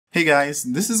Hey guys,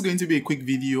 this is going to be a quick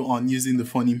video on using the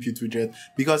phone input widget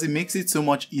because it makes it so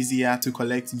much easier to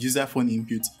collect user phone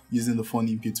input using the phone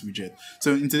input widget.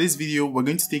 So in today's video, we're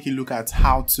going to take a look at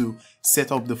how to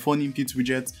set up the phone input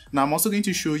widget. Now I'm also going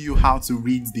to show you how to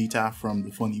read data from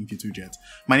the phone input widget.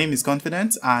 My name is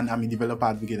Confident and I'm a developer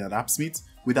advocate at AppSmith.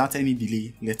 Without any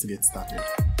delay, let's get started.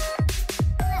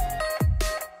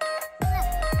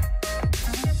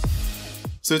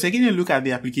 So taking a look at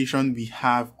the application we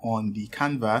have on the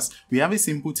canvas, we have a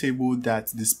simple table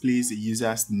that displays a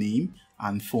user's name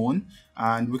and phone,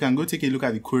 and we can go take a look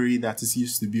at the query that is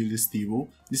used to build this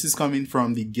table. This is coming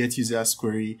from the get users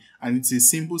query, and it's a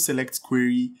simple select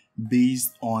query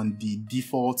based on the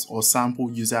default or sample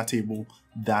user table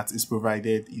that is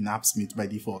provided in AppSmith by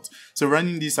default. So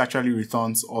running this actually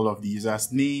returns all of the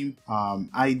user's name,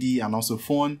 ID, and also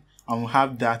phone, and we'll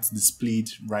have that displayed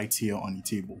right here on the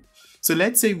table. So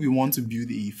let's say we want to build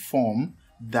a form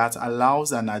that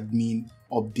allows an admin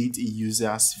update a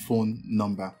user's phone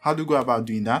number. How do we go about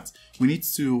doing that? We need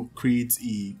to create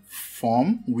a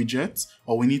form widget,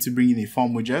 or we need to bring in a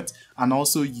form widget and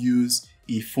also use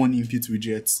a phone input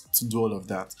widget to do all of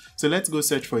that. So let's go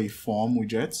search for a form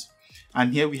widget.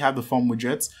 And here we have the form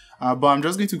widget, but I'm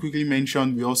just going to quickly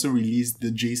mention we also released the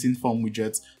JSON form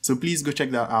widget, so please go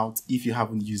check that out if you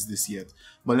haven't used this yet.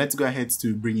 But let's go ahead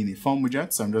to bring in a form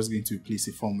widget. So I'm just going to place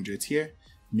a form widget here,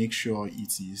 make sure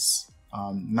it is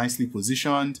nicely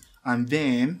positioned, and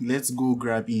then let's go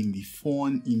grab in the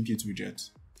phone input widget.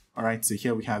 All right, so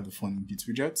here we have the phone input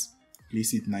widget.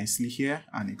 Place it nicely here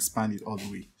and expand it all the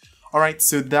way. Alright,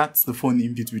 so that's the phone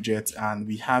input widget and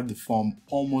we have the form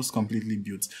almost completely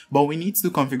built, but we need to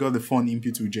configure the phone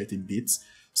input widget a bit.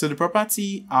 So the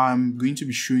property I'm going to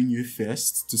be showing you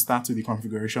first to start with the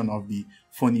configuration of the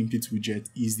phone input widget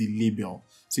is the label.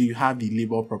 So you have the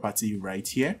label property right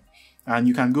here, and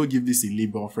you can go give this a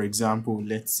label. For example,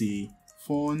 let's say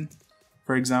phone,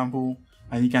 for example,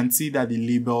 and you can see that the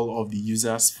label of the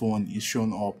user's phone is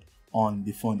shown up on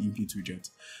the phone input widget.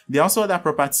 There are also other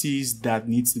properties that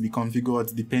needs to be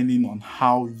configured depending on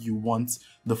how you want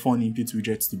the phone input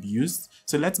widget to be used.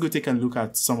 So let's go take a look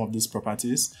at some of these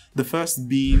properties. The first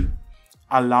being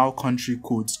allow country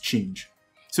code change.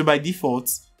 So by default,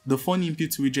 the phone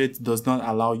input widget does not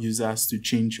allow users to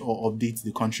change or update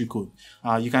the country code.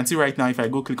 You can see right now, if I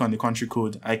go click on the country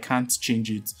code, I can't change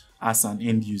it as an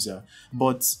end user,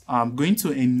 but I'm going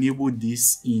to enable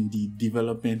this in the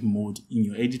development mode in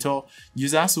your editor.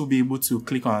 Users will be able to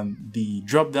click on the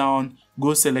drop down,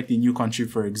 go select a new country,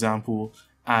 for example,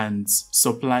 and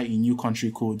supply a new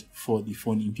country code for the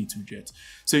phone input widget.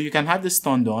 So you can have this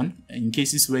turned on in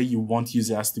cases where you want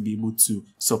users to be able to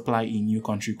supply a new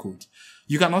country code.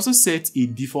 You can also set a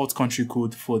default country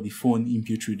code for the phone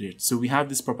input widget. So we have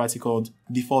this property called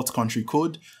default country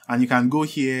code, and you can go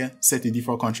here, set a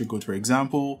default country code, for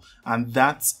example, and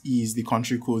that is the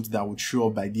country code that would show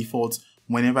up by default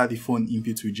whenever the phone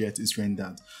input widget is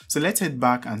rendered. So let's head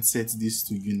back and set this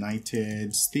to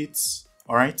United States.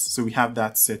 All right, so we have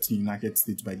that set to United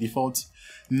States by default.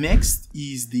 Next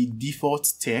is the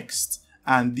default text,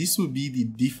 and this will be the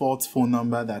default phone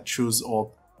number that shows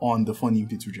up on the phone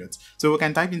input widget. So we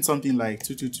can type in something like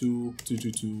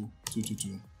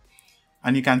 222-222-222.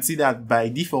 And you can see that by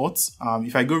default,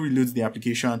 if I go reload the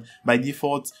application, by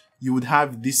default, you would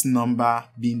have this number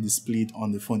being displayed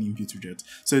on the phone input widget.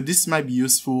 So this might be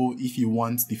useful if you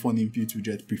want the phone input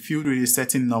widget prefilled with a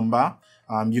certain number.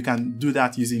 You can do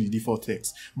that using the default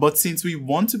text. But since we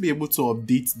want to be able to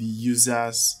update the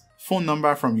user's phone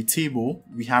number from the table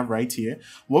we have right here,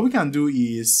 what we can do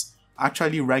is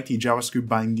actually write a JavaScript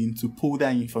binding to pull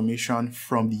that information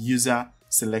from the user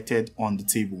selected on the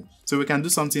table. So we can do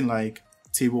something like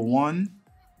table1,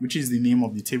 which is the name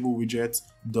of the table widget,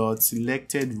 dot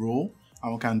selected row,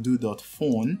 and we can do dot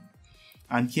phone.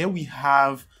 And here we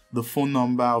have the phone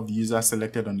number of the user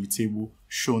selected on the table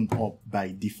shown up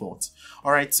by default.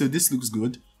 All right, so this looks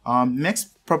good.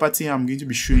 Next property I'm going to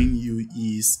be showing you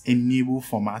is enable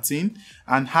formatting,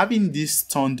 and having this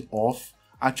turned off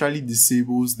actually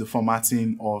disables the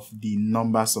formatting of the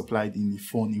number supplied in the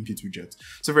phone input widget.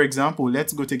 So for example,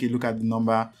 let's go take a look at the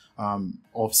number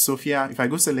of Sophia. If I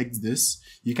go select this,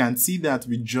 you can see that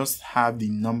we just have the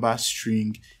number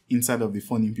string inside of the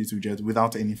phone input widget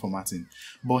without any formatting.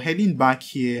 But heading back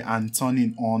here and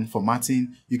turning on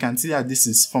formatting, you can see that this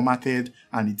is formatted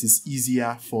and it is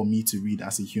easier for me to read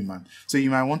as a human. So you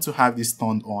might want to have this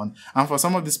turned on. And for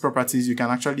some of these properties, you can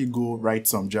actually go write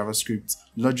some JavaScript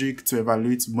logic to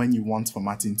evaluate when you want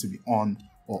formatting to be on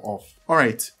or off. All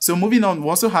right, so moving on, we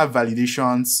also have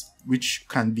validations which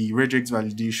can be regex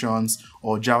validations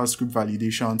or JavaScript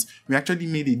validations. We actually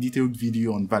made a detailed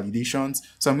video on validations.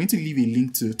 So I'm going to leave a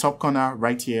link to the top corner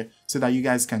right here so that you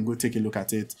guys can go take a look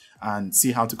at it and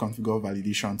see how to configure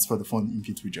validations for the phone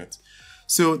input widget.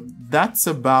 So that's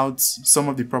about some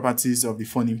of the properties of the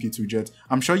phone input widget.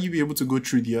 I'm sure you'll be able to go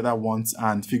through the other ones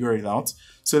and figure it out.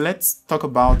 So let's talk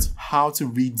about how to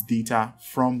read data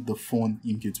from the phone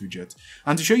input widget.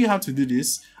 And to show you how to do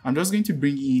this, I'm just going to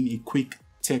bring in a quick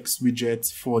text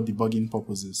widget for debugging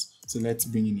purposes. So let's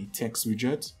bring in a text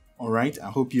widget. All right, I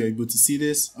hope you're able to see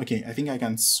this. Okay, I think I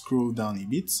can scroll down a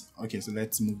bit. Okay, so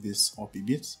let's move this up a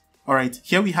bit. All right,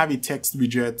 here we have a text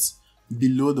widget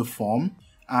below the form.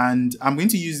 And I'm going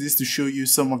to use this to show you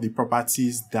some of the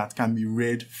properties that can be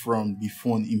read from the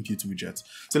phone input widget.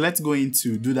 So let's go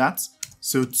into do that.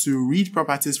 So to read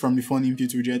properties from the phone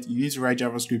input widget, you need to write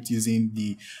JavaScript using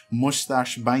the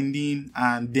mustache binding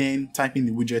and then type in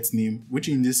the widget name, which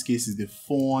in this case is the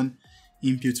phone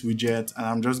input widget. And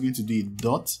I'm just going to do a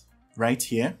dot right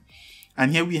here.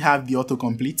 And here we have the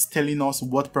autocomplete telling us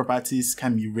what properties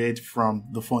can be read from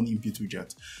the phone input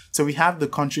widget. So we have the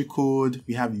country code,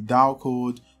 we have the DAO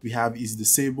code, we have is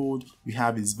disabled, we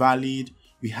have is valid,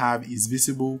 we have is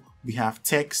visible, we have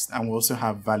text, and we also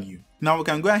have value. Now we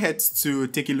can go ahead to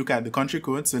take a look at the country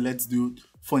code. So let's do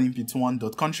phone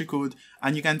input1.country code,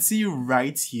 and you can see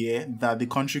right here that the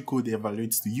country code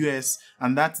evaluates to US,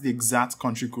 and that's the exact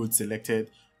country code selected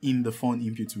in the phone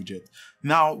input widget.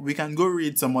 Now we can go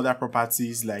read some other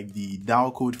properties like the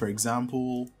DAO code, for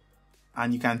example,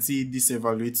 and you can see this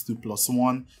evaluates to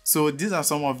 +1. So these are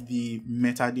some of the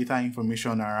metadata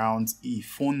information around a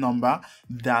phone number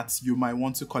that you might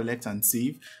want to collect and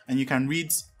save. And you can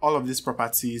read all of these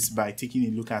properties by taking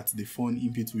a look at the phone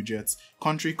input widget's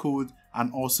country code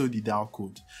and also the DAO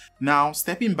code. Now,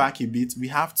 stepping back a bit, we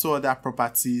have two other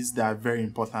properties that are very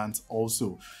important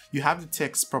also. You have the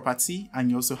text property and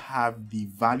you also have the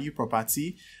value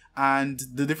property. And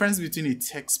the difference between a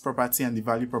text property and the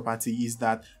value property is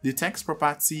that the text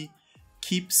property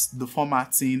keeps the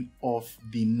formatting of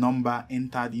the number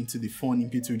entered into the phone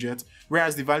input widget,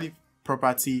 whereas the value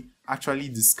property actually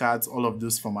discards all of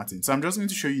those formatting. So I'm just going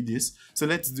to show you this. So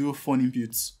let's do phone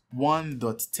input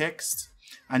one.text.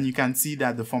 And you can see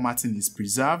that the formatting is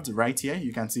preserved right here.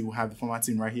 You can see we have the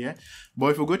formatting right here.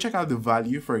 But if we go check out the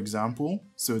value, for example,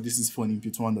 so this is phone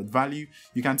input one.value,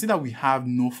 you can see that we have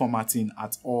no formatting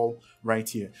at all right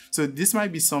here. So this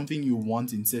might be something you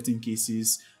want in certain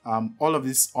cases. All of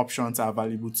these options are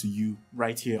available to you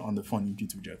right here on the phone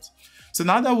input widget. So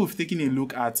now that we've taken a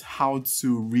look at how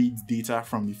to read data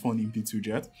from the phone input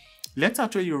widget, let's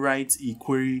actually write a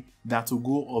query that will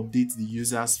go update the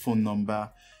user's phone number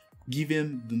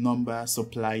given the number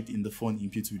supplied in the phone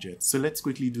input widget. So let's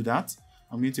quickly do that.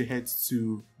 I'm going to head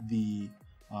to the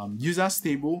users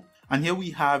table, and here we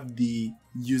have the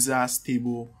users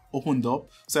table opened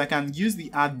up. So I can use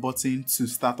the add button to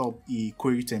start up a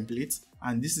query template,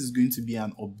 and this is going to be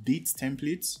an update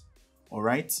template. All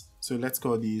right, so let's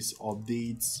call this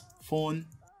update phone.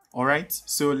 All right,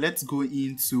 so let's go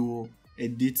into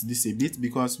edit this a bit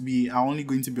because we are only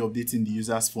going to be updating the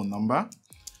user's phone number.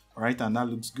 All right, and that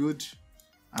looks good.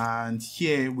 And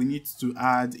here we need to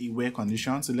add a where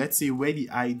condition. So let's say where the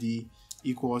ID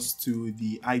equals to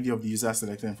the ID of the user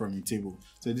selected from a table.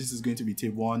 So this is going to be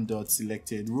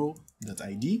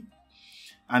table1.selectedRow.id.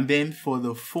 And then for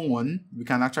the phone, we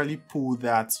can actually pull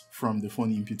that from the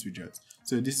phone input widget.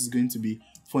 So this is going to be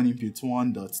phone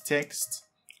input1.text,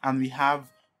 and we have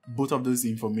both of those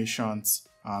informations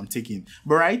taken.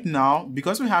 But right now,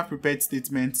 because we have prepared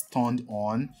statements turned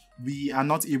on, we are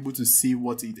not able to see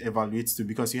what it evaluates to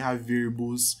because you have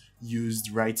variables used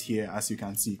right here, as you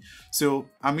can see. So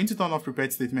I'm going to turn off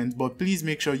prepared statements, but please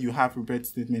make sure you have prepared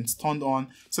statements turned on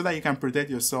so that you can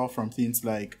protect yourself from things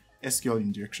like SQL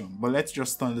injection. But let's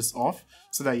just turn this off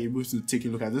so that you're able to take a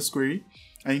look at this query.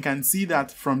 And you can see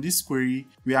that from this query,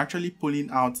 we're actually pulling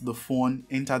out the phone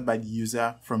entered by the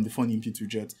user from the phone input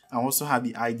widget and also have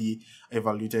the ID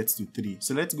evaluated to 3.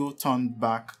 So let's go turn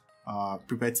back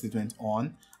prepared statement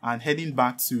on, and heading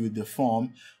back to the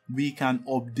form, we can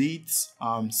update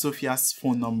Sophia's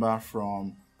phone number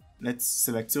from, let's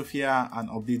select Sophia and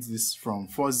update this from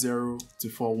 40 to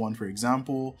 41, for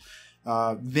example.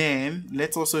 Then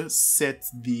let's also set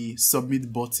the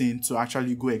submit button to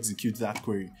actually go execute that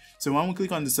query. So when we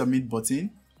click on the submit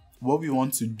button, what we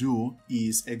want to do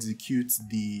is execute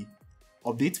the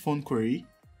update phone query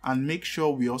and make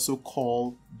sure we also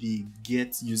call the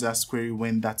get users query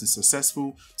when that is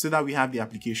successful so that we have the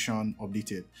application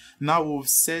updated. Now we've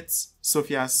set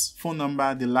Sophia's phone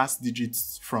number, the last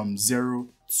digits from 0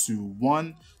 to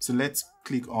 1. So let's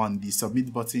click on the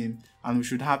submit button, and we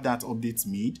should have that update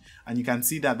made, and you can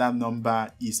see that that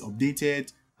number is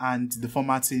updated and the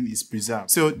formatting is preserved.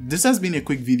 So this has been a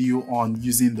quick video on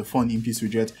using the font input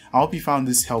widget. I hope you found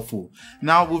this helpful.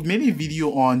 Now we've made a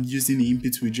video on using the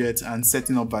input widget and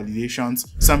setting up validations.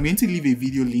 So I'm going to leave a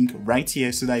video link right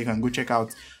here so that you can go check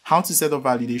out how to set up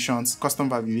validations, custom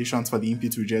validations for the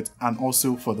input widget and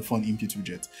also for the font input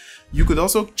widget. You could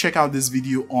also check out this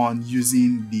video on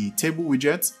using the table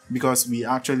widget, because we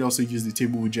actually also use the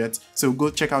table widget. So go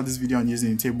check out this video on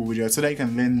using the table widget so that you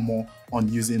can learn more on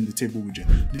using the table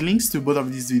widget. The links to both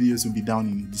of these videos will be down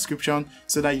in the description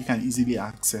so that you can easily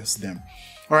access them.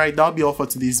 Alright, that'll be all for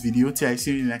today's video. Till I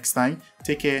see you next time.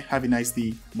 Take care. Have a nice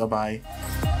day. Bye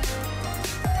bye.